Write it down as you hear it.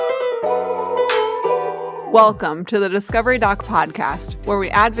Welcome to the Discovery Doc podcast, where we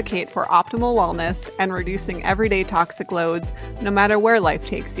advocate for optimal wellness and reducing everyday toxic loads, no matter where life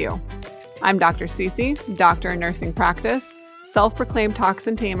takes you. I'm Dr. Cece, doctor in nursing practice, self-proclaimed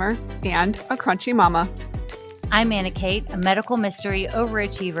toxin tamer, and a crunchy mama. I'm Anna Kate, a medical mystery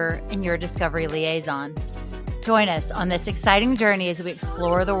overachiever and your Discovery liaison. Join us on this exciting journey as we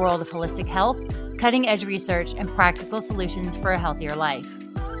explore the world of holistic health, cutting-edge research, and practical solutions for a healthier life.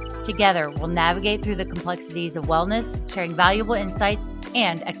 Together, we'll navigate through the complexities of wellness, sharing valuable insights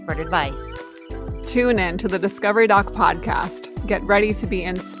and expert advice. Tune in to the Discovery Doc podcast. Get ready to be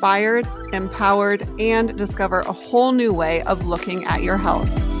inspired, empowered, and discover a whole new way of looking at your health.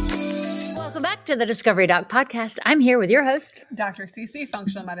 Welcome back to the Discovery Doc podcast. I'm here with your host, Dr. Cece,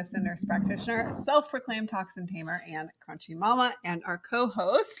 functional medicine nurse practitioner, self-proclaimed toxin tamer, and crunchy mama, and our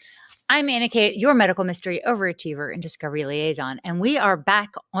co-host. I'm Anna Kate, your medical mystery overachiever and Discovery liaison, and we are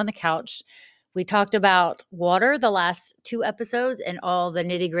back on the couch. We talked about water the last 2 episodes and all the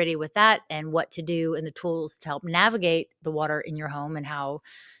nitty gritty with that and what to do and the tools to help navigate the water in your home and how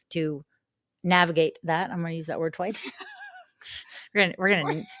to navigate that. I'm going to use that word twice. We're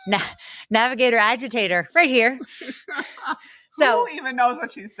gonna navigator agitator right here. So who even knows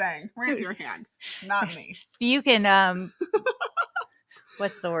what she's saying? Raise your hand. Not me. You can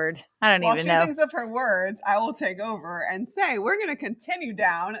what's the word? I don't even know. While she thinks of her words, I will take over and say we're going to continue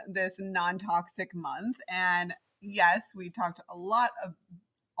down this non-toxic month. And yes, we talked a lot of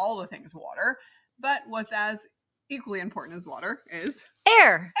all the things water, but what's as equally important as water is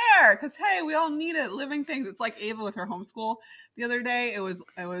air. Because hey, we all need it. Living things. It's like Ava with her homeschool the other day. It was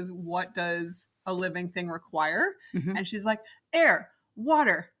what does a living thing require? Mm-hmm. And she's like, air,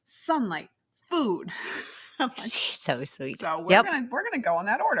 water, sunlight, food. Like, so sweet. So we're gonna go in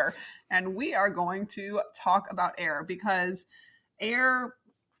that order, and we are going to talk about air because air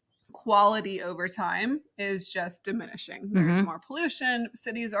quality over time is just diminishing. Mm-hmm. There's more pollution.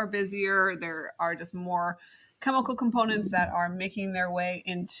 Cities are busier. There are just more chemical components that are making their way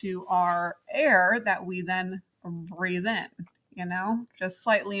into our air that we then breathe in. You know, just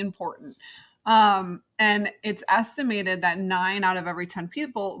slightly important. And it's estimated that 9 out of every 10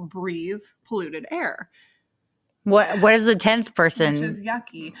 people breathe polluted air. What is the 10th person? Which is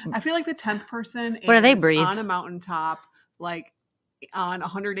yucky. I feel like the 10th person what do they breathe? On a mountaintop, like on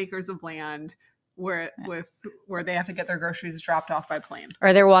 100 acres of land where they have to get their groceries dropped off by plane.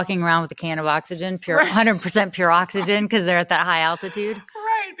 Or they're walking around with a can of oxygen, pure, right. 100% pure oxygen because they're at that high altitude.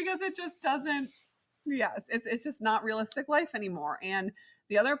 Right, because it just doesn't, it's just not realistic life anymore. And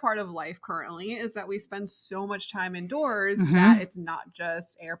the other part of life currently is that we spend so much time indoors mm-hmm. that it's not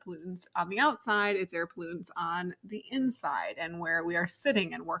just air pollutants on the outside, it's air pollutants on the inside and where we are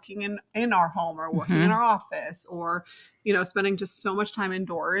sitting and working in our home or working mm-hmm. in our office or, spending just so much time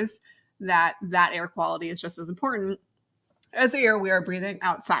indoors that air quality is just as important as the air we are breathing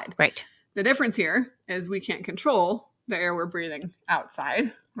outside. Right. The difference here is we can't control the air we're breathing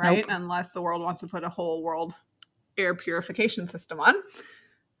outside, right? Nope. Unless the world wants to put a whole world air purification system on.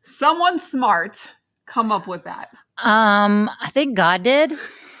 Someone smart come up with that. I think God did.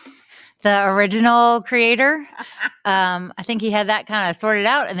 The original creator. I think he had that kind of sorted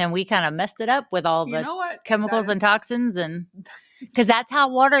out, and then we kind of messed it up with all the chemicals and toxins, and because that's how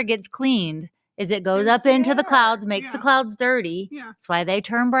water gets cleaned. Is it goes up into the clouds, makes the clouds dirty. Yeah. That's why they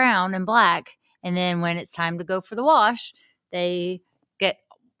turn brown and black, and then when it's time to go for the wash, it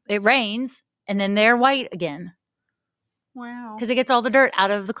rains, and then they're white again. Wow. Because it gets all the dirt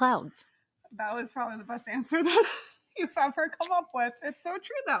out of the clouds. That was probably the best answer that you've ever come up with. It's so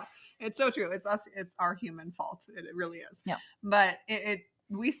true, though. It's so true. It's us. It's our human fault. It really is. Yeah. But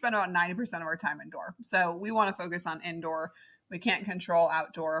we spend about 90% of our time indoor. So we want to focus on indoor. We can't control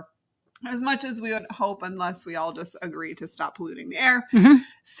outdoor as much as we would hope unless we all just agree to stop polluting the air. Mm-hmm.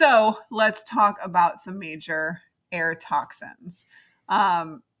 So let's talk about some major air toxins.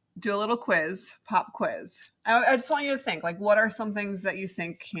 Do a little pop quiz. I just want you to think, like, what are some things that you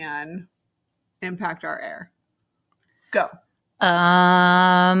think can impact our air? Go.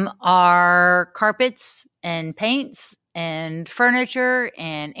 Our carpets and paints and furniture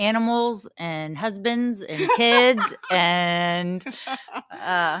and animals and husbands and kids and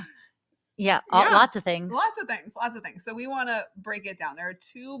lots of things. Lots of things. So we want to break it down. There are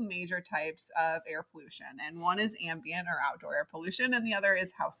 2 major types of air pollution, and one is ambient or outdoor air pollution, and the other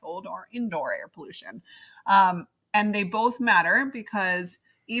is household or indoor air pollution. And they both matter because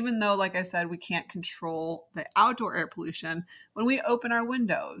even though, like I said, we can't control the outdoor air pollution, when we open our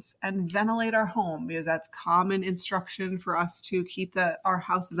windows and ventilate our home, because that's common instruction for us to keep our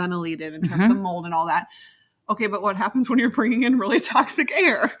house ventilated in terms mm-hmm. of mold and all that, Okay, but what happens when you're bringing in really toxic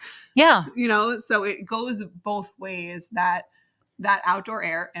air? Yeah. So it goes both ways, that outdoor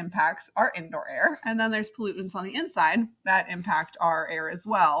air impacts our indoor air. And then there's pollutants on the inside that impact our air as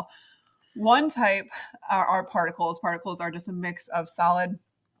well. One type are particles. Particles are just a mix of solid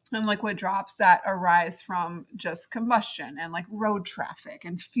and liquid drops that arise from just combustion and like road traffic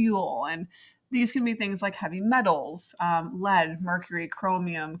and fuel. And these can be things like heavy metals, lead, mercury,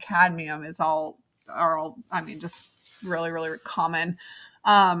 chromium, cadmium just really, really common.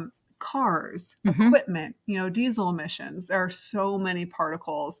 Cars, equipment, diesel emissions. There are so many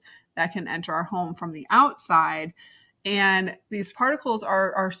particles that can enter our home from the outside. And these particles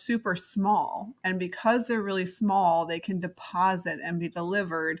are super small. And because they're really small, they can deposit and be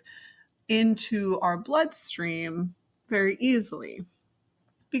delivered into our bloodstream very easily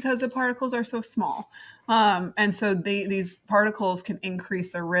because the particles are so small. And so these particles can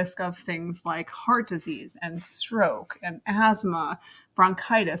increase the risk of things like heart disease and stroke and asthma,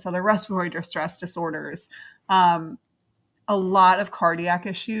 bronchitis, other respiratory distress disorders, a lot of cardiac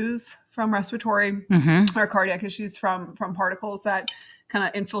issues from respiratory or cardiac issues from particles that kind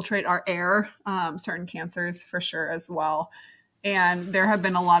of infiltrate our air, certain cancers for sure as well. And there have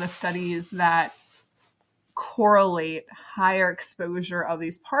been a lot of studies that correlate higher exposure of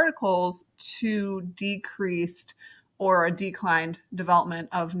these particles to decreased or a declined development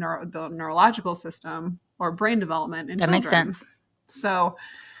of the neurological system or brain development in children. That makes sense. So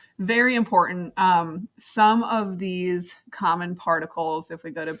very important. Some of these common particles, if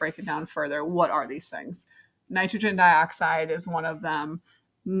we go to break it down further, what are these things? Nitrogen dioxide is one of them.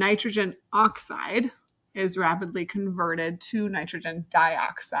 Nitrogen oxide is rapidly converted to nitrogen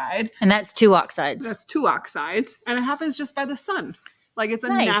dioxide. And that's two oxides. That's two oxides. And it happens just by the sun. Like it's a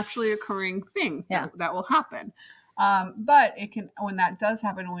naturally occurring thing that will happen. But it can, when that does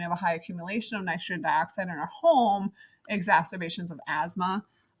happen, when we have a high accumulation of nitrogen dioxide in our home, exacerbations of asthma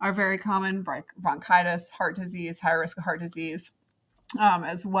are very common, bronchitis, heart disease, high risk of heart disease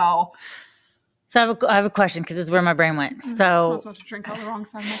as well. So I have a question because this is where my brain went. So I was about to drink out the wrong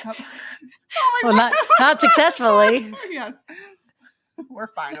side of my cup. Well, not successfully. Yes.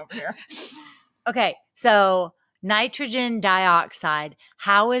 We're fine over here. Okay. So nitrogen dioxide,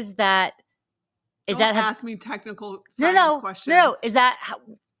 how is that? Don't ask me technical science questions. No.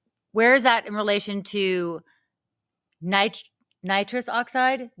 Where is that in relation to nitrous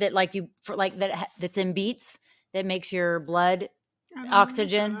oxide that that's in beets that makes your blood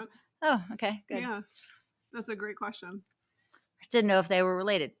oxygen? Oh, okay, good. Yeah, that's a great question. I just didn't know if they were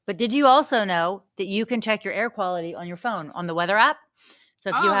related. But did you also know that you can check your air quality on your phone on the weather app? So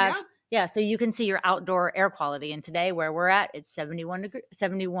if you have, so you can see your outdoor air quality. And today where we're at, it's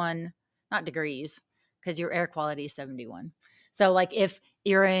 71, not degrees, because your air quality is 71. So like if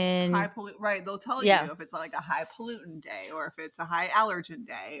you're in high right, they'll tell you if it's like a high pollutant day or if it's a high allergen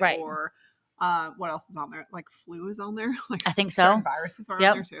day, right? Or what else is on there? Like flu is on there. Like I think so. Viruses are on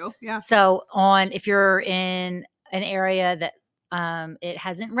there too. Yeah. So if you're in an area that it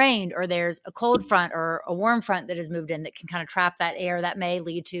hasn't rained or there's a cold front or a warm front that has moved in that can kind of trap that air, that may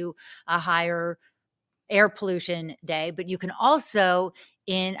lead to a higher air pollution day. But you can also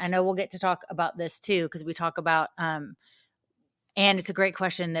I know we'll get to talk about this too, because we talk about, and it's a great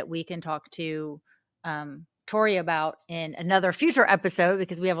question that we can talk to Tori about in another future episode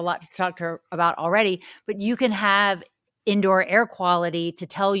because we have a lot to talk to her about already. But you can have indoor air quality to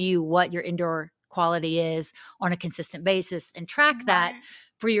tell you what your indoor quality is on a consistent basis and track that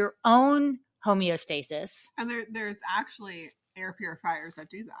for your own homeostasis. And there's actually air purifiers that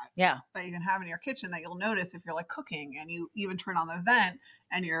do that. Yeah. That you can have in your kitchen that you'll notice if you're like cooking and you even turn on the vent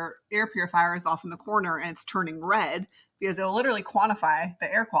and your air purifier is off in the corner and it's turning red because it'll literally quantify the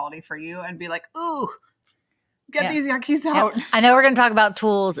air quality for you and be like, ooh, get these yuckies out. I know we're going to talk about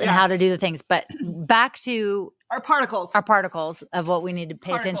tools and how to do the things, but back to our particles of what we need to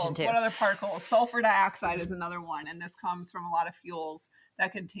pay attention to. What other particles? Sulfur dioxide is another one. And this comes from a lot of fuels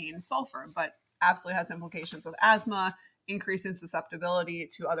that contain sulfur, but absolutely has implications with asthma, increase in susceptibility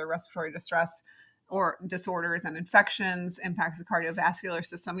to other respiratory distress or disorders and infections, impacts the cardiovascular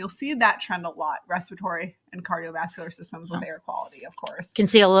system. You'll see that trend a lot, respiratory and cardiovascular systems with air quality, of course. Can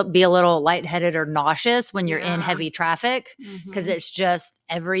be a little lightheaded or nauseous when you're in heavy traffic because it's just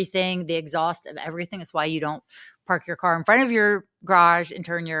everything, the exhaust of everything. That's why you don't park your car in front of your garage and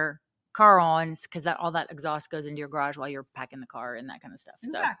turn your car on because all that exhaust goes into your garage while you're packing the car and that kind of stuff.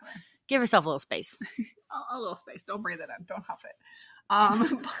 Exactly. So give yourself a little space. A little space. Don't breathe it in. Don't huff it.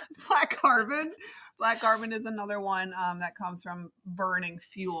 Black carbon. Black carbon is another one that comes from burning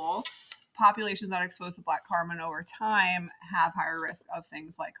fuel. populations that are exposed to black carbon over time have higher risk of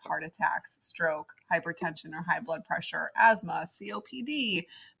things like heart attacks, stroke, hypertension or high blood pressure, asthma, COPD,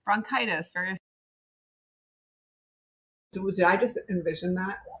 bronchitis, various. Did I just envision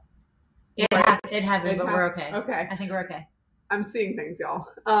that? It happened, but we're okay. Okay. I think we're okay. I'm seeing things, y'all.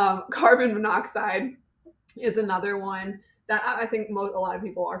 Carbon monoxide is another one that I think a lot of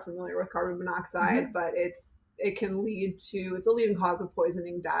people are familiar with carbon monoxide, but it's a leading cause of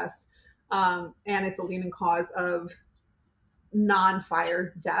poisoning deaths. And it's a leading cause of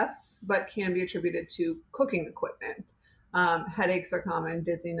non-fire deaths, but can be attributed to cooking equipment. Headaches are common,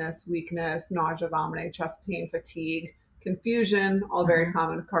 dizziness, weakness, nausea, vomiting, chest pain, fatigue, confusion, all very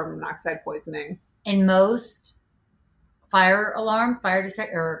common with carbon monoxide poisoning. And most fire alarms,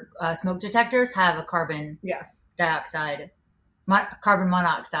 smoke detectors have a carbon dioxide, carbon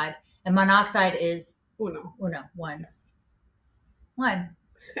monoxide, and monoxide is uno, one. Yes. One.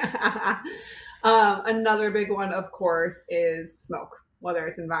 Another big one, of course, is smoke, whether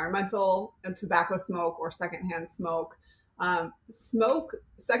it's environmental and tobacco smoke or secondhand smoke.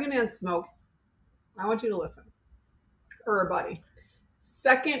 Secondhand smoke, I want you to listen. Everybody.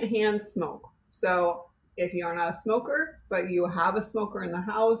 Secondhand smoke. So if you are not a smoker, but you have a smoker in the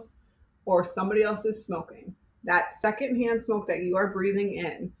house or somebody else is smoking, that secondhand smoke that you are breathing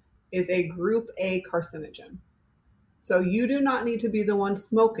in is a group A carcinogen. So you do not need to be the one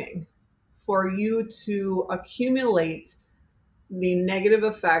smoking for you to accumulate the negative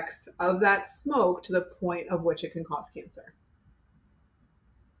effects of that smoke to the point of which it can cause cancer.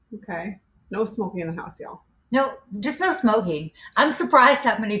 Okay. No smoking in the house, y'all. No, just no smoking. I'm surprised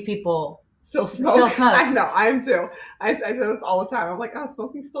that many people still smoke. I know, I am too. I say this all the time. I'm like, oh,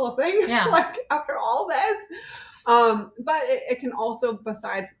 smoking's still a thing? Yeah. Like after all this. But it can also,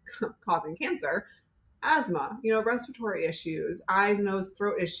 besides causing cancer, asthma, respiratory issues, eyes, nose,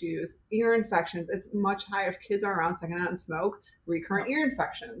 throat issues, ear infections. It's much higher if kids are around secondhand smoke. Recurrent ear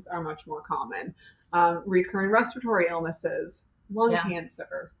infections are much more common. Recurrent respiratory illnesses, lung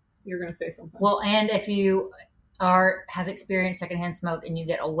cancer. You're going to say something. Well, and if you have experienced secondhand smoke and you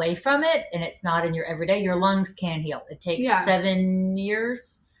get away from it and it's not in your everyday, your lungs can heal. It takes 7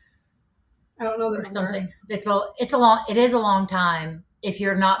 years. I don't know the or number. Something. It is a long time if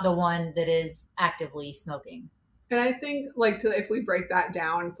you're not the one that is actively smoking. And I think if we break that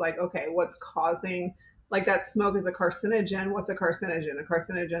down, it's like, okay, what's causing, like that smoke is a carcinogen. What's a carcinogen? A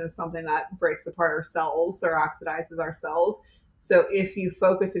carcinogen is something that breaks apart our cells or oxidizes our cells. So if you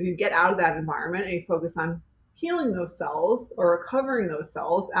get out of that environment and you focus on healing those cells or recovering those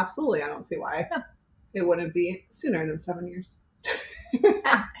cells, absolutely. I don't see why it wouldn't be sooner than 7 years.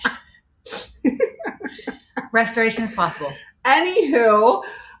 Restoration is possible. Anywho,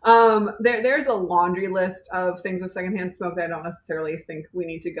 there's a laundry list of things with secondhand smoke that I don't necessarily think we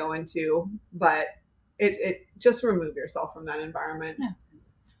need to go into, but it just remove yourself from that environment. Yeah.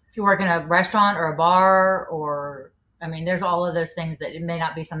 If you work in a restaurant or a bar there's all of those things that it may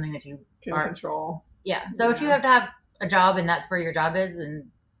not be something that you can control. Yeah. So if you have to have a job and that's where your job is, and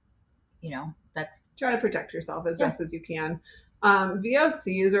that's try to protect yourself as best as you can.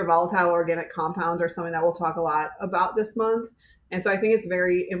 VOCs or volatile organic compounds are something that we'll talk a lot about this month. And so I think it's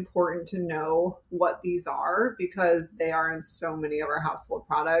very important to know what these are because they are in so many of our household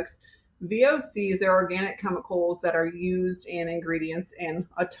products. VOCs are organic chemicals that are used in ingredients in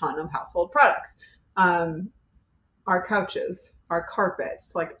a ton of household products. Our couches, our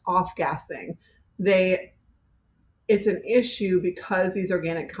carpets, like off-gassing, it's an issue because these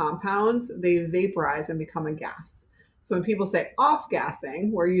organic compounds, they vaporize and become a gas. So when people say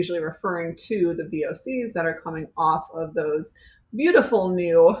off-gassing, we're usually referring to the VOCs that are coming off of those beautiful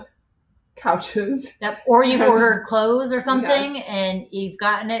new couches. Yep. Or you've ordered clothes or something and you've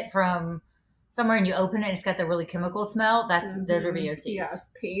gotten it from somewhere and you open it and it's got the really chemical smell. Those are VOCs.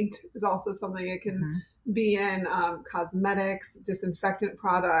 Yes. Paint is also something it can be in, cosmetics, disinfectant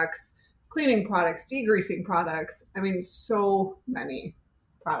products, cleaning products, degreasing products. So many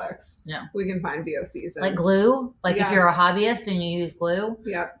products. Yeah. We can find VOCs in. Like glue. If you're a hobbyist and you use glue.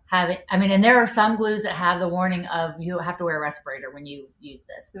 Yep. And there are some glues that have the warning of you have to wear a respirator when you use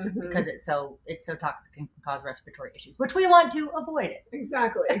this because it's so toxic and can cause respiratory issues, which we want to avoid it.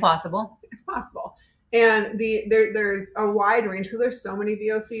 Exactly. If possible. And there's a wide range because there's so many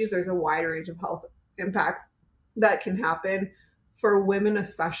VOCs. There's a wide range of health impacts that can happen. For women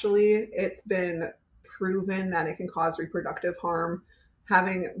especially, it's been proven that it can cause reproductive harm.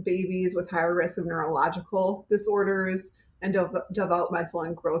 Having babies with higher risk of neurological disorders and developmental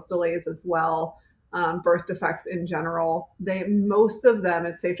and growth delays as well, birth defects in general.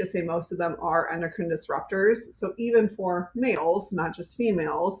 It's safe to say most of them are endocrine disruptors. So even for males, not just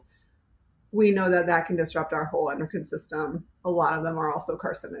females, we know that that can disrupt our whole endocrine system. A lot of them are also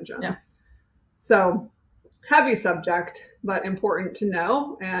carcinogens. Yeah. So heavy subject, but important to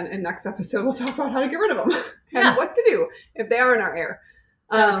know. And in next episode, we'll talk about how to get rid of them and what to do if they are in our air.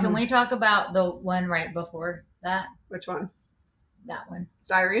 So can we talk about the one right before that? Which one? That one.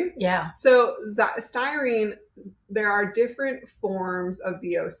 Styrene? Yeah. So styrene, there are different forms of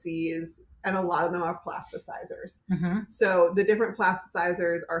VOCs, and a lot of them are plasticizers. Mm-hmm. So the different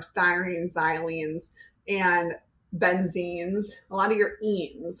plasticizers are styrene, xylenes, and benzenes. A lot of your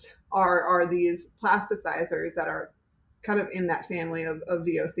enes are these plasticizers that are kind of in that family of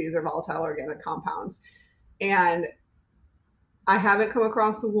VOCs, or volatile organic compounds. And I haven't come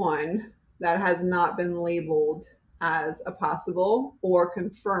across one that has not been labeled as a possible or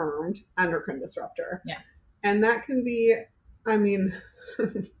confirmed endocrine disruptor. Yeah. And that can be, I mean,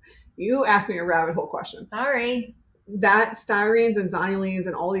 you asked me a rabbit hole question. Sorry. That styrenes and xylenes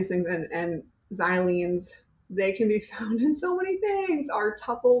and all these things and xylenes, they can be found in so many things. Our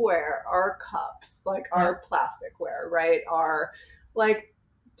Tupperware, our cups, like our plasticware, right? Our like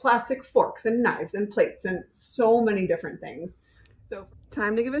plastic forks and knives and plates and so many different things. So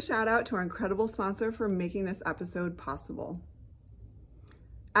time to give a shout out to our incredible sponsor for making this episode possible.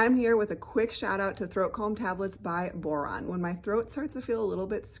 I'm here with a quick shout out to Throat Calm tablets by Boiron. When my throat starts to feel a little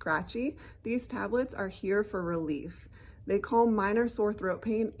bit scratchy, these tablets are here for relief. They calm minor sore throat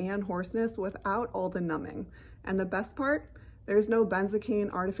pain and hoarseness without all the numbing. And the best part, there's no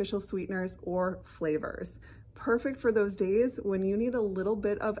benzocaine, artificial sweeteners, or flavors. Perfect for those days when you need a little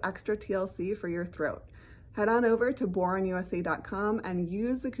bit of extra TLC for your throat. Head on over to boironusa.com and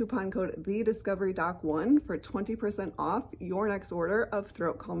use the coupon code THEDiscoveryDoc1 for 20% off your next order of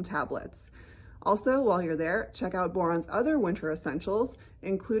Throat Calm tablets. Also, while you're there, check out Boiron's other winter essentials,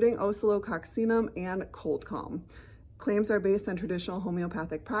 including Oscillococcinum and Cold Calm. Claims are based on traditional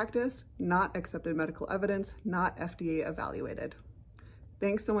homeopathic practice, not accepted medical evidence, not FDA evaluated.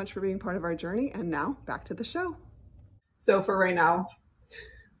 Thanks so much for being part of our journey, and now back to the show. So for right now,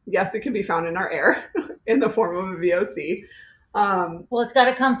 yes, it can be found in our air in the form of a VOC. Well, it's got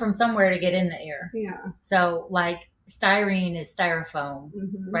to come from somewhere to get in the air. Yeah. So like styrene is styrofoam,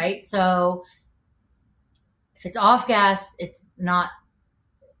 right? So if it's off gas, it's not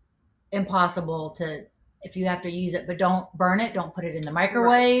impossible to, if you have to use it, but don't burn it. Don't put it in the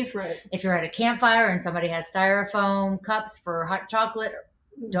microwave. Right. If you're at a campfire and somebody has styrofoam cups for hot chocolate,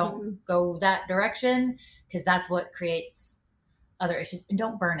 don't go that direction, because that's what creates other issues. And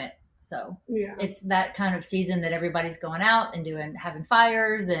don't burn it. So it's that kind of season that everybody's going out and having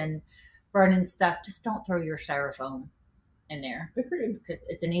fires and burning stuff. Just don't throw your styrofoam in there. Agreed. Because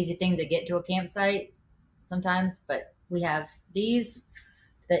it's an easy thing to get to a campsite sometimes, but we have these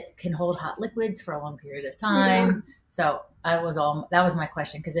that can hold hot liquids for a long period of time. Yeah. So that was my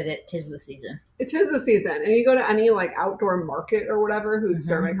question, because it is the season. It is the season. And you go to any like outdoor market or whatever who's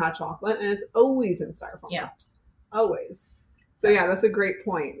serving hot chocolate, and it's always in styrofoam cups. Always. So yeah, that's a great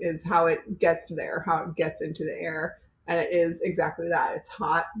point, is how it gets there, how it gets into the air. And it is exactly that. It's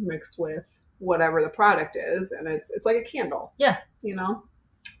hot mixed with whatever the product is. And it's like a candle. Yeah. You know,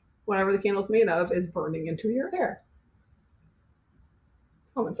 whatever the candle's made of is burning into your air.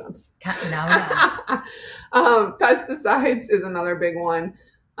 Common sense. Now. Pesticides is another big one.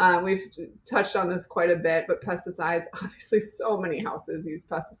 We've touched on this quite a bit, but pesticides, obviously so many houses use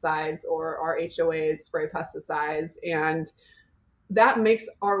pesticides, or our HOAs spray pesticides. And that makes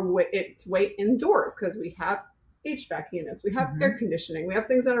its way indoors, because we have HVAC units, we have air conditioning, we have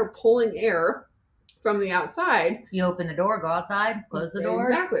things that are pulling air from the outside. You open the door, go outside, close the door.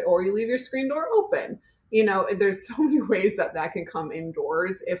 Exactly. Or you leave your screen door open. You know, there's so many ways that can come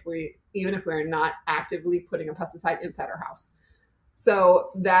indoors even if we're not actively putting a pesticide inside our house.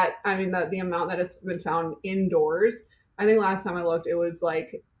 So the amount that it's been found indoors, I think last time I looked, it was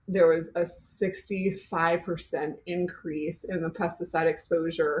like there was a 65% increase in the pesticide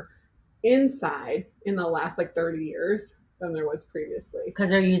exposure inside in the last like 30 years than there was previously. Because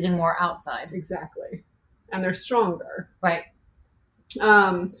they're using more outside. Exactly. And they're stronger. Right.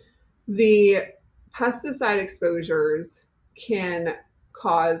 The pesticide exposures can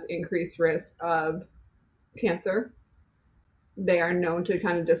cause increased risk of cancer. They are known to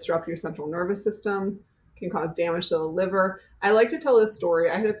kind of disrupt your central nervous system, can cause damage to the liver. I like to tell this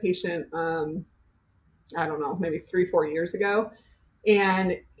story. I had a patient, I don't know, maybe 3-4 years ago,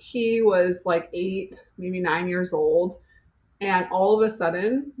 and he was like 8, maybe 9 years old, and all of a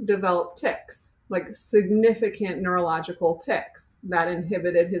sudden developed tics, like significant neurological tics that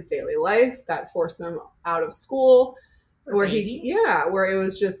inhibited his daily life, that forced him out of school, where it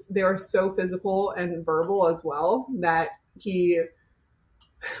was just, they were so physical and verbal as well, that he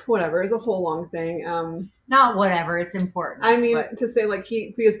whatever, it's a whole long thing. Not whatever, it's important. I mean, to say like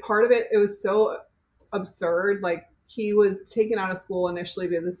because part of it was so absurd. Like he was taken out of school initially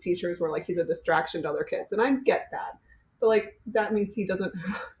because his teachers were like, he's a distraction to other kids. And I get that. But like, that means he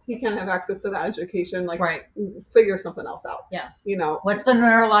can't have access to that education. Like, right. Figure something else out. Yeah. You know, what's the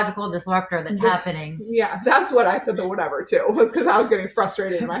neurological disruptor that's happening? Yeah. That's what I said, the whatever too, was because I was getting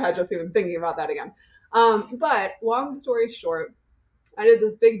frustrated in my head just even thinking about that again. But long story short, I did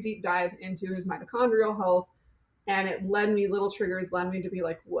this big deep dive into his mitochondrial health, and it little triggers led me to be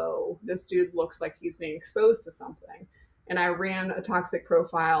like, whoa, this dude looks like he's being exposed to something. And I ran a toxic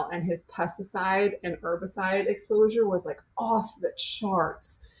profile, and his pesticide and herbicide exposure was like off the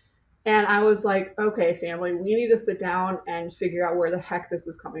charts. And I was like, okay, family, we need to sit down and figure out where the heck this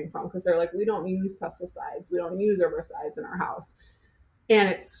is coming from. Because they're like, we don't use pesticides. We don't use herbicides in our house. And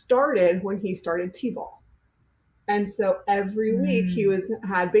it started when he started T-ball. And so every week he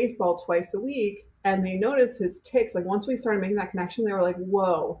had baseball twice a week, and they noticed his ticks. Like once we started making that connection, they were like,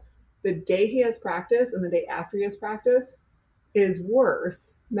 whoa, the day he has practice and the day after he has practice is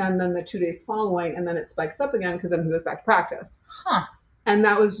worse than the 2 days following. And then it spikes up again because then he goes back to practice. Huh. And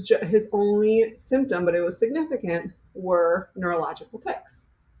that was his only symptom, but it was significant, were neurological tics.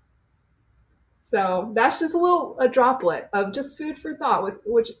 So that's just a droplet of just food for thought, with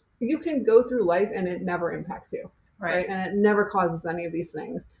which you can go through life and it never impacts you. Right. And it never causes any of these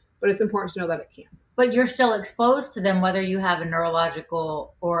things, but it's important to know that it can. But you're still exposed to them, whether you have a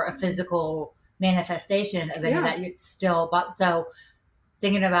neurological or a physical manifestation of any of that. It's still, so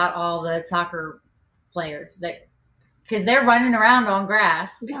thinking about all the soccer players that, because they're running around on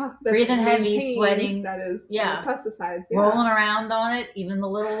grass, breathing heavy, sweating. That is, pesticides. Rolling around on it, even the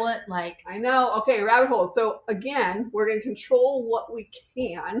little one. Like, I know. Okay, rabbit hole. So again, we're going to control what we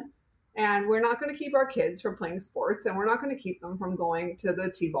can, and we're not going to keep our kids from playing sports, and we're not going to keep them from going to the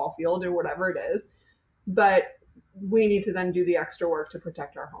T-ball field or whatever it is. But we need to then do the extra work to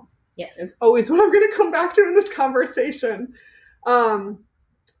protect our home. Yes, it's always what I'm going to come back to in this conversation.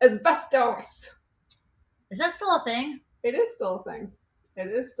 Asbestos. Is that still a thing? It is still a thing. It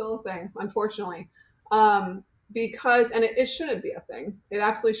is still a thing, unfortunately. Because, and it shouldn't be a thing. It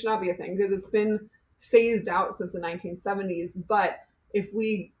absolutely should not be a thing because it's been phased out since the 1970s. But if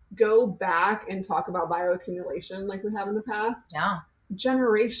we go back and talk about bioaccumulation like we have in the past,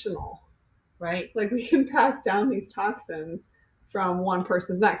 generational. Right. Like we can pass down these toxins from one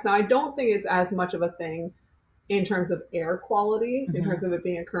person to the next. Now, I don't think it's as much of a thing in terms of air quality, in terms of it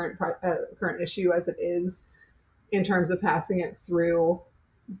being a current issue as it is in terms of passing it through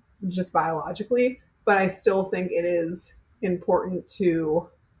just biologically. But I still think it is important to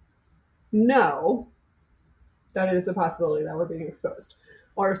know that it is a possibility that we're being exposed,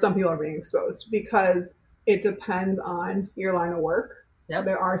 or some people are being exposed, because it depends on your line of work. Yep.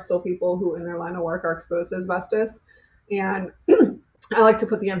 There are still people who in their line of work are exposed to asbestos. And I like to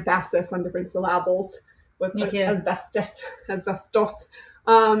put the emphasis on different syllables with asbestos,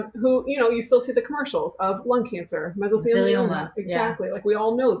 who, you still see the commercials of lung cancer, mesothelioma. Exactly. Yeah. Like we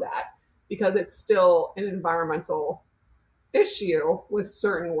all know that because it's still an environmental issue with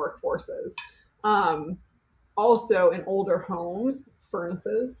certain workforces. Also in older homes,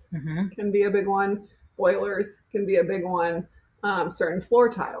 furnaces can be a big one. Boilers can be a big one. Certain floor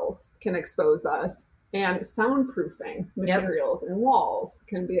tiles can expose us, and soundproofing materials in walls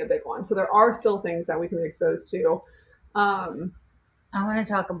can be a big one. So there are still things that we can be exposed to. I want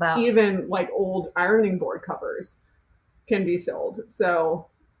to talk about even like old ironing board covers can be filled. So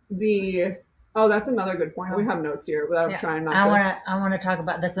that's another good point. We have notes here, but I'm trying not to. I want to talk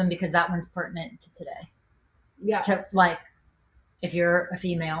about this one because that one's pertinent to today. Yes. To, like, if you're a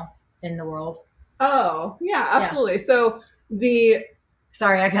female in the world. Oh, yeah, absolutely. So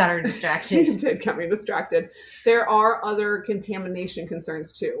sorry, I got her distracted. You did get me distracted. There are other contamination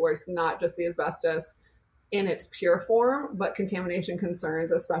concerns too, where it's not just the asbestos in its pure form, but contamination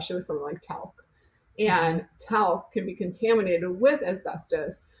concerns, especially with something like talc. And talc can be contaminated with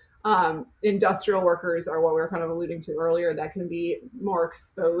asbestos. Industrial workers are what we were kind of alluding to earlier, that can be more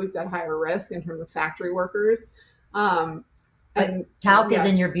exposed at higher risk in terms of factory workers. But talc is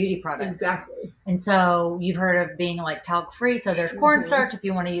in your beauty products. Exactly. And so you've heard of being like talc free. So there's cornstarch if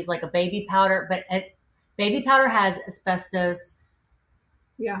you want to use like a baby powder, but baby powder has asbestos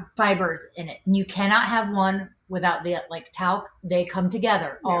fibers in it. And you cannot have one without the talc. They come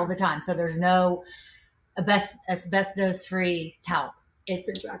together all the time. So there's no asbestos free talc.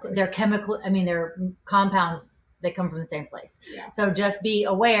 They're chemical. I mean, they're compounds that come from the same place. Yeah. So just be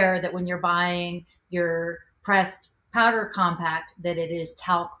aware that when you're buying your pressed powder compact, that it is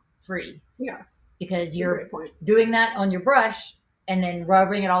talc free. Yes. Because you're doing that on your brush and then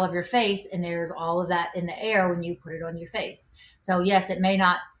rubbing it all over your face, and there's all of that in the air when you put it on your face. So yes, it may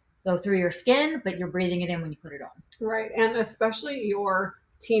not go through your skin, but you're breathing it in when you put it on. Right. And especially your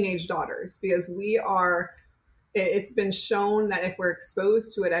teenage daughters, because it's been shown that if we're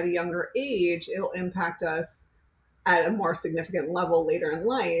exposed to it at a younger age, it'll impact us at a more significant level later in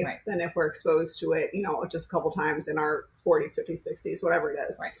life than if we're exposed to it, just a couple times in our 40s, 50s, 60s, whatever it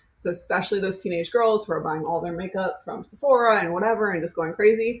is. Right. So especially those teenage girls who are buying all their makeup from Sephora and whatever and just going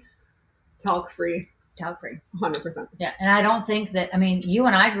crazy, talc-free. Talc-free. 100%. Yeah. And I don't think that, you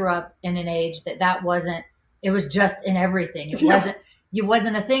and I grew up in an age that wasn't, it was just in everything. It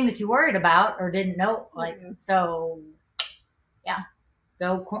wasn't a thing that you worried about or didn't know. So yeah.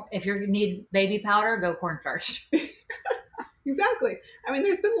 If you need baby powder, go cornstarch. Exactly.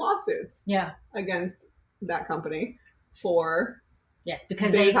 There's been lawsuits. Yeah. Against that company for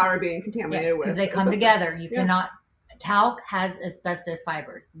because baby powder being contaminated with. Because they come together. You cannot. Talc has asbestos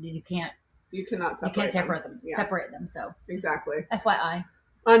fibers. You cannot separate them. Yeah. Separate them. So exactly. FYI.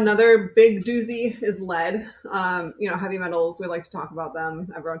 Another big doozy is lead. Heavy metals. We like to talk about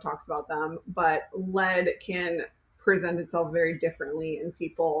them. Everyone talks about them, but lead can present itself very differently in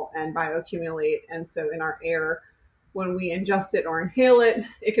people and bioaccumulate. And so in our air, when we ingest it or inhale it,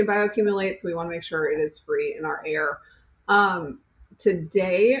 it can bioaccumulate. So we want to make sure it is free in our air.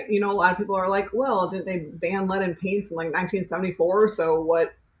 Today, a lot of people are like, well, did they ban lead in paints in 1974? So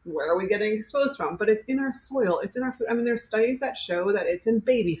where are we getting exposed from? But it's in our soil. It's in our food. There's studies that show that it's in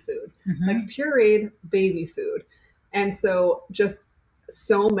baby food, pureed baby food. And so just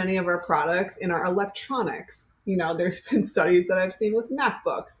so many of our products in our electronics, there's been studies that I've seen with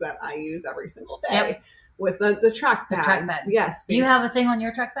MacBooks that I use every single day with the trackpad. The trackpad. Yes. Do you have a thing on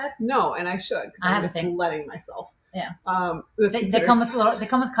your trackpad? No, and I should, because I'm just letting myself. Yeah. They come with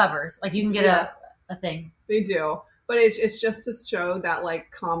covers. You can get a thing. They do. But it's just to show that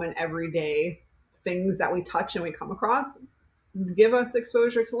common everyday things that we touch and we come across give us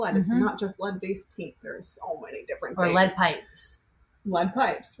exposure to lead. It's not just lead-based paint. There's so many different things. Or lead pipes. Lead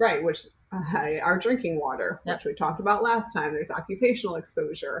pipes, right, which our drinking water, which we talked about last time. There's occupational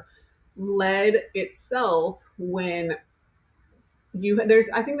exposure. Lead itself, when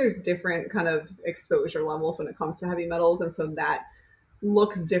I think there's different kind of exposure levels when it comes to heavy metals, and so that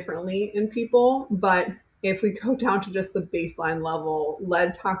looks differently in people. But if we go down to just the baseline level,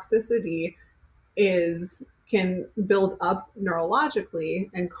 lead toxicity can build up neurologically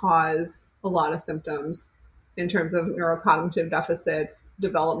and cause a lot of symptoms in terms of neurocognitive deficits,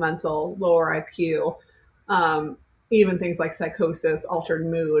 developmental, lower IQ, even things like psychosis, altered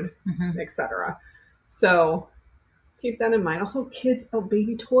mood, etc. So keep that in mind. Also, kids'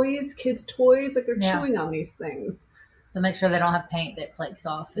 toys, they're chewing on these things. So make sure they don't have paint that flakes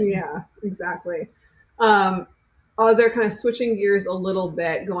off. Yeah, exactly. Other kind of switching gears a little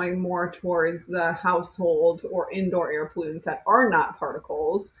bit, going more towards the household or indoor air pollutants that are not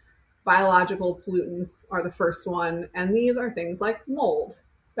particles. Biological pollutants are the first one, and these are things like mold,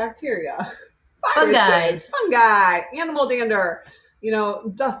 bacteria, viruses, fungi, animal dander,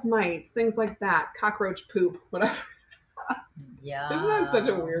 dust mites, things like that, cockroach poop, whatever. Yeah. Isn't that such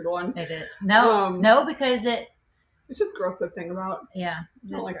a weird one? It is. No, because it's just gross to think about. Yeah. I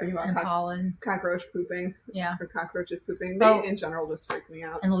don't like thinking about pollen. Cockroach pooping. Yeah. Or cockroaches pooping. They, in general, just freak me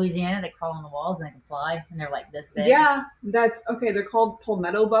out. In Louisiana, they crawl on the walls and they can fly, and they're this big. Yeah, that's okay. They're called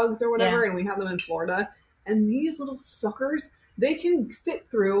palmetto bugs or whatever, and we have them in Florida. And these little suckers, they can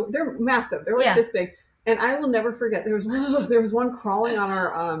fit through. They're massive. They're this big. And I will never forget. There was one crawling on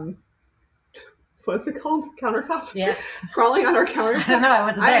our what's it called? Countertop. Yeah. Crawling on our countertop. I don't know. I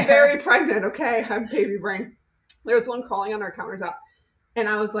wasn't there. I'm very pregnant. Okay, I'm baby brain. There was one crawling on our countertop, and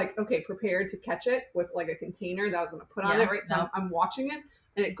I was prepared to catch it with a container that I was going to put on it, right? So I'm watching it,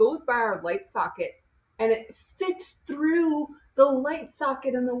 and it goes by our light socket, and it fits through the light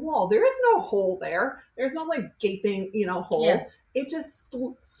socket in the wall. There is no hole there. There's no gaping, hole. Yeah. It just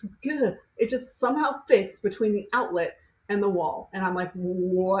somehow fits between the outlet and the wall. And I'm like,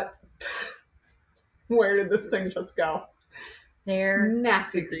 what? Where did this thing just go? They're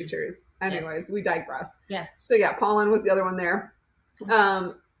nasty creatures. Anyways, we digress. Yes. So yeah, pollen was the other one there.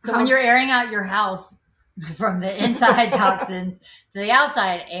 So when you're airing out your house from the inside toxins to the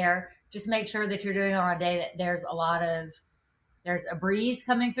outside air, just make sure that you're doing it on a day that there's a breeze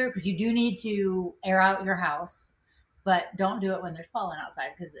coming through, because you do need to air out your house, but don't do it when there's pollen outside,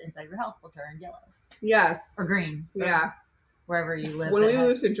 because the inside of your house will turn yellow. Yes. Or green. Yeah. Wherever you live. When we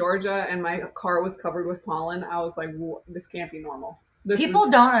moved to Georgia and my car was covered with pollen, I was like, this can't be normal. People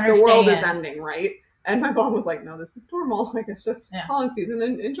don't understand. The world is ending, right? And my mom was like, no, this is normal. It's just pollen season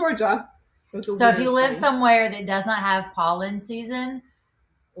in Georgia. So if you live somewhere that does not have pollen season,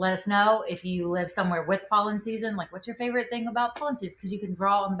 let us know. If you live somewhere with pollen season, like what's your favorite thing about pollen season? Because you can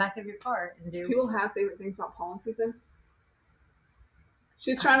draw on the back of your card and do. People have favorite things about pollen season.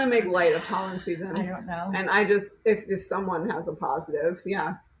 She's trying to make light of pollen season. I don't know. And I just, if someone has a positive,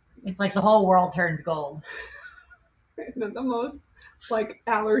 yeah. It's like the whole world turns gold. In the most like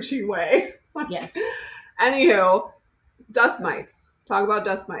allergy way. Yes. Anywho, dust mites. Talk about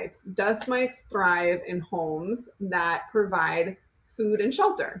dust mites. Dust mites thrive in homes that provide food and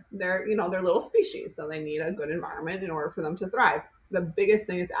shelter. They're little species, so they need a good environment in order for them to thrive. The biggest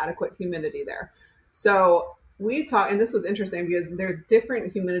thing is adequate humidity there. So we talk, and this was interesting because there's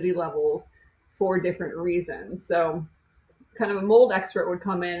different humidity levels for different reasons. So kind of a mold expert would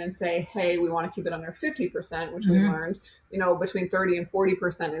come in and say, hey, we want to keep it under 50%, which we learned, between 30 and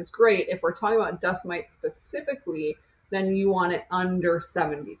 40% is great. If we're talking about dust mites specifically, then you want it under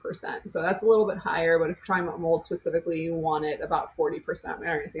 70%. So that's a little bit higher, but if you're talking about mold specifically, you want it about 40%, or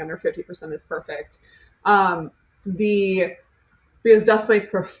anything under 50% is perfect. Because dust mites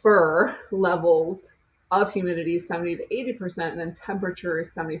prefer levels of humidity 70 to 80%, and then temperature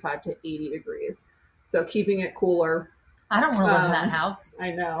is 75 to 80 degrees. So keeping it cooler. I don't want to live in that house.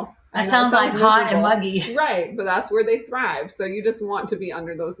 I know. That sounds like miserable. Hot and muggy. Right, but that's where they thrive. So you just want to be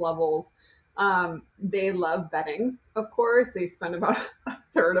under those levels. They love bedding, of course. They spend about a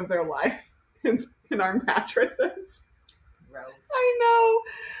third of their life in our mattresses. Gross.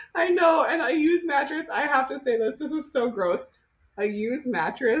 I know. And a used mattress, I have to say this is so gross. A used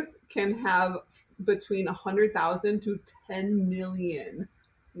mattress can have between 100,000 to 10 million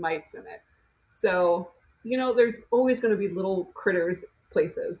mites in it. So, there's always going to be little critters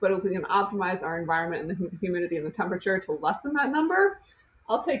places, but if we can optimize our environment and the humidity and the temperature to lessen that number,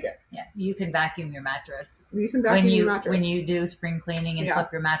 I'll take it. Yeah, you can vacuum your mattress. You can vacuum your mattress. When you do spring cleaning and flip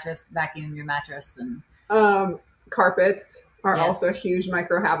your mattress, vacuum your mattress. And carpets are also a huge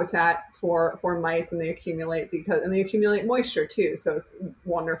microhabitat for mites, and they accumulate moisture too. So it's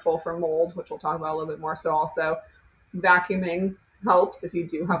wonderful for mold, which we'll talk about a little bit more. So also vacuuming helps if you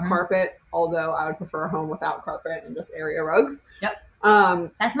do have carpet, although I would prefer a home without carpet and just area rugs. Yep.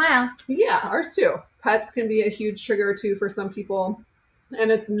 That's my house. Yeah, ours too. Pets can be a huge trigger too for some people.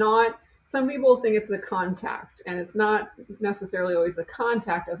 And it's not, some people think it's the contact, and it's not necessarily always the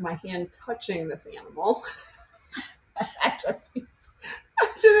contact of my hand touching this animal. I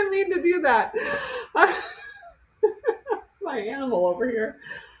didn't mean to do that. My animal over here.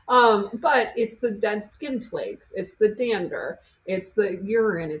 But it's the dead skin flakes. It's the dander. It's the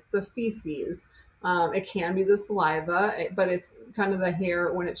urine. It's the feces. It can be the saliva, but it's kind of the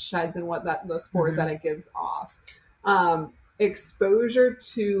hair when it sheds and what the spores that it gives off. Exposure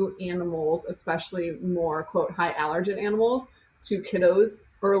to animals, especially more, quote, high allergen animals, to kiddos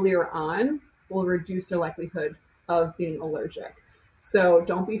earlier on will reduce their likelihood of being allergic. So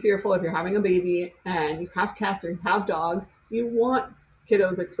don't be fearful if you're having a baby and you have cats or you have dogs. You want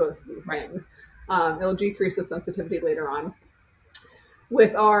kiddos exposed to these things. It'll decrease the sensitivity later on.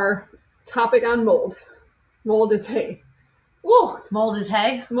 With our topic on mold. Mold is hay. Whoa. Mold is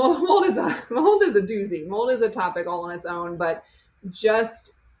hay? Mold is a doozy. Mold is a topic all on its own, but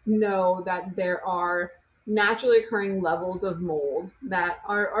just know that there are naturally occurring levels of mold that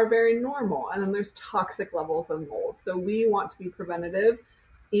are very normal. And then there's toxic levels of mold. So we want to be preventative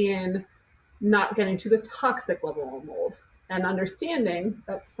in not getting to the toxic level of mold and understanding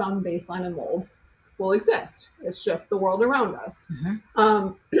that some baseline of mold will exist. It's just the world around us.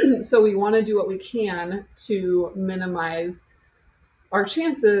 So we want to do what we can to minimize our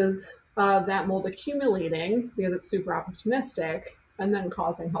chances of that mold accumulating because it's super opportunistic and then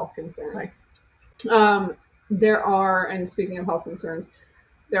causing health concerns. There are, and speaking of health concerns,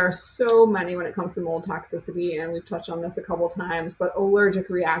 there are so many when it comes to mold toxicity, and we've touched on this a couple times, but allergic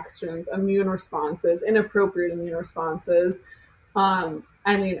reactions, immune responses, inappropriate immune responses,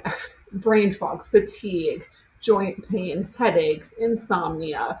 brain fog, fatigue, joint pain, headaches,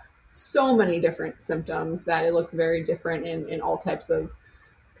 insomnia, so many different symptoms that it looks very different in all types of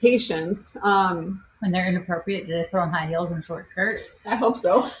patients. When they're inappropriate, do they put on high heels and a short skirt? I hope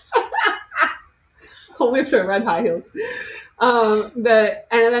so. Only if they're red high heels. And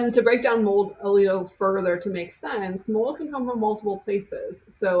then to break down mold a little further to make sense, mold can come from multiple places.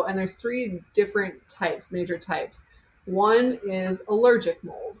 And there's 3 different types, major types. One is allergic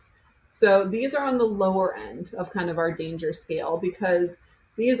molds. So these are on the lower end of kind of our danger scale because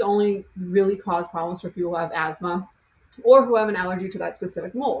these only really cause problems for people who have asthma or who have an allergy to that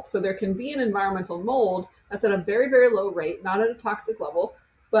specific mold. So there can be an environmental mold that's at a very, very low rate, not at a toxic level,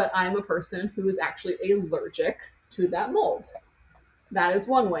 but I'm a person who is actually allergic to that mold. That is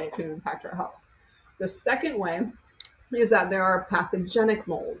one way it can impact our health. The second way is that there are pathogenic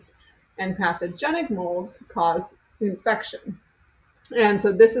molds, and pathogenic molds cause infection. And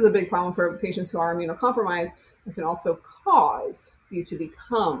so this is a big problem for patients who are immunocompromised. It can also cause you to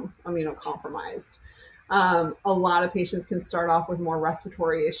become immunocompromised. A lot of patients can start off with more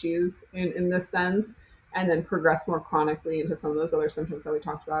respiratory issues in this sense, and then progress more chronically into some of those other symptoms that we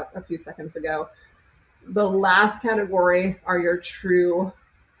talked about a few seconds ago. The last category are your true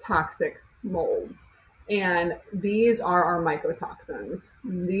toxic molds. And these are our mycotoxins.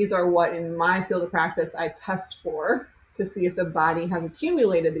 These are what, in my field of practice, I test for to see if the body has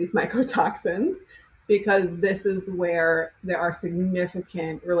accumulated these mycotoxins, because this is where there are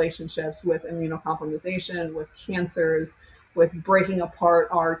significant relationships with immunocompromisation, with cancers, with breaking apart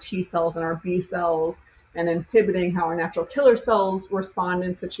our T cells and our B cells, and inhibiting how our natural killer cells respond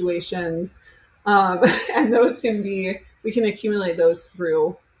in situations. And those we can accumulate those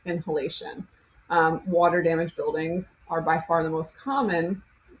through inhalation. Water damaged buildings are by far the most common.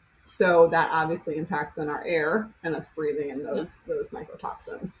 So that obviously impacts on our air and us breathing in those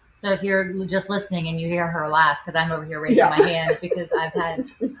mycotoxins. So if you're just listening and you hear her laugh, because I'm over here raising my hand because I've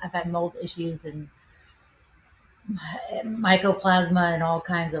had mold issues and mycoplasma and all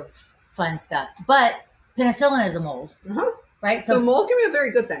kinds of fun stuff. But penicillin is a mold, right? So mold can be a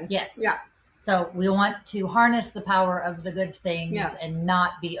very good thing. Yes. Yeah. So we want to harness the power of the good things and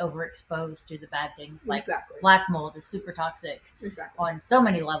not be overexposed to the bad things. Like black mold is super toxic on so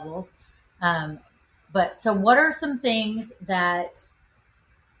many levels. But so what are some things that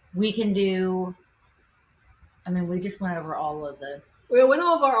we can do? I mean, we just went over all of the... We went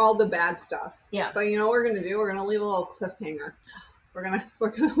over all the bad stuff. Yeah. But you know what we're going to do? We're going to leave a little cliffhanger. We're going to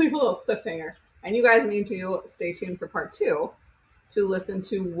leave a little cliffhanger. And you guys need to stay tuned for part 2 to listen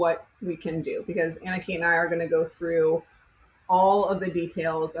to what we can do, because Anna Kate and I are going to go through all of the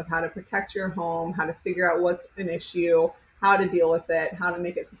details of how to protect your home, how to figure out what's an issue, how to deal with it, how to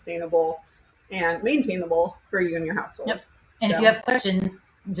make it sustainable and maintainable for you and your household. Yep. And if you have questions,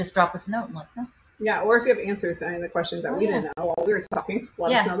 just drop us a note and let us know. Yeah, or if you have answers to any of the questions that we didn't know while we were talking,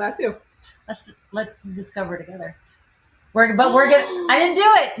 let us know that too. Let's discover together. I didn't do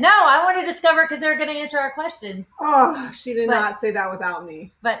it. No, I want to discover because they're going to answer our questions. Oh, she did not say that without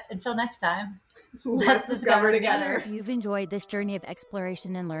me. But until next time, let's discover together. If you've enjoyed this journey of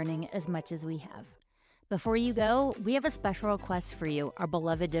exploration and learning as much as we have, before you go, we have a special request for you, our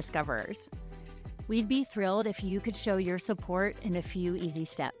beloved discoverers. We'd be thrilled if you could show your support in a few easy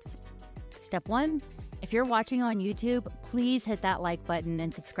steps. Step 1, if you're watching on YouTube, please hit that like button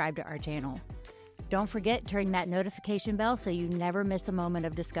and subscribe to our channel. Don't forget to ring that notification bell so you never miss a moment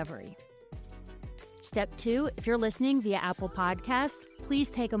of discovery. Step 2, if you're listening via Apple Podcasts, please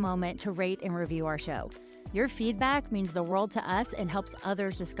take a moment to rate and review our show. Your feedback means the world to us and helps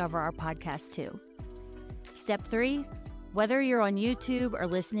others discover our podcast too. Step 3, whether you're on YouTube or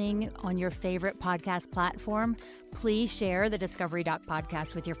listening on your favorite podcast platform, please share the Discovery Doc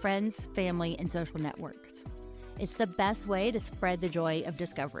podcast with your friends, family, and social networks. It's the best way to spread the joy of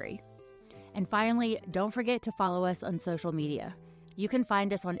discovery. And finally, don't forget to follow us on social media. You can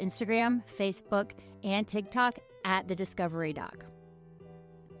find us on Instagram, Facebook, and TikTok at The Discovery Doc.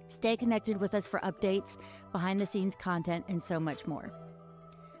 Stay connected with us for updates, behind-the-scenes content, and so much more.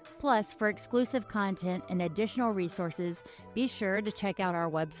 Plus, for exclusive content and additional resources, be sure to check out our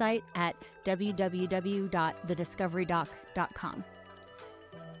website at www.thediscoverydoc.com.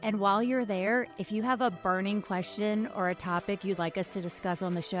 And while you're there, if you have a burning question or a topic you'd like us to discuss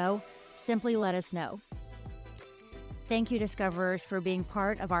on the show, simply let us know. Thank you, Discoverers, for being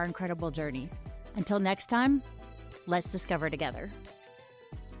part of our incredible journey. Until next time, let's discover together.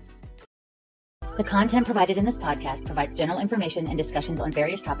 The content provided in this podcast provides general information and discussions on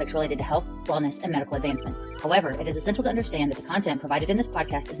various topics related to health, wellness, and medical advancements. However, it is essential to understand that the content provided in this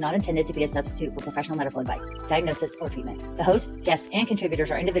podcast is not intended to be a substitute for professional medical advice, diagnosis, or treatment. The hosts, guests, and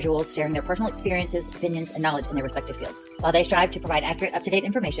contributors are individuals sharing their personal experiences, opinions, and knowledge in their respective fields. While they strive to provide accurate, up-to-date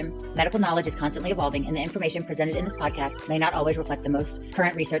information, medical knowledge is constantly evolving, and the information presented in this podcast may not always reflect the most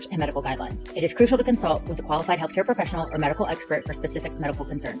current research and medical guidelines. It is crucial to consult with a qualified healthcare professional or medical expert for specific medical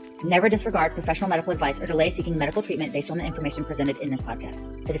concerns. Never disregard professional medical advice or delay seeking medical treatment based on the information presented in this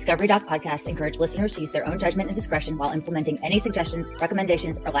podcast. The Discovery Doc podcast encourages listeners to use their own judgment and discretion while implementing any suggestions,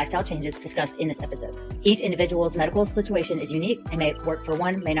 recommendations, or lifestyle changes discussed in this episode. Each individual's medical situation is unique and may work for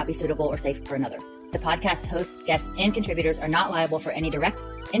one, may not be suitable or safe for another. The podcast hosts, guests, and contributors are not liable for any direct,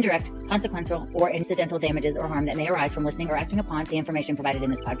 indirect, consequential, or incidental damages or harm that may arise from listening or acting upon the information provided in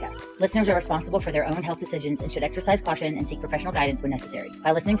this podcast. Listeners are responsible for their own health decisions and should exercise caution and seek professional guidance when necessary.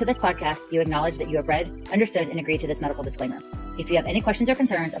 By listening to this podcast, you acknowledge that you have read, understood, and agreed to this medical disclaimer. If you have any questions or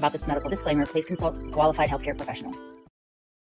concerns about this medical disclaimer, please consult a qualified healthcare professional.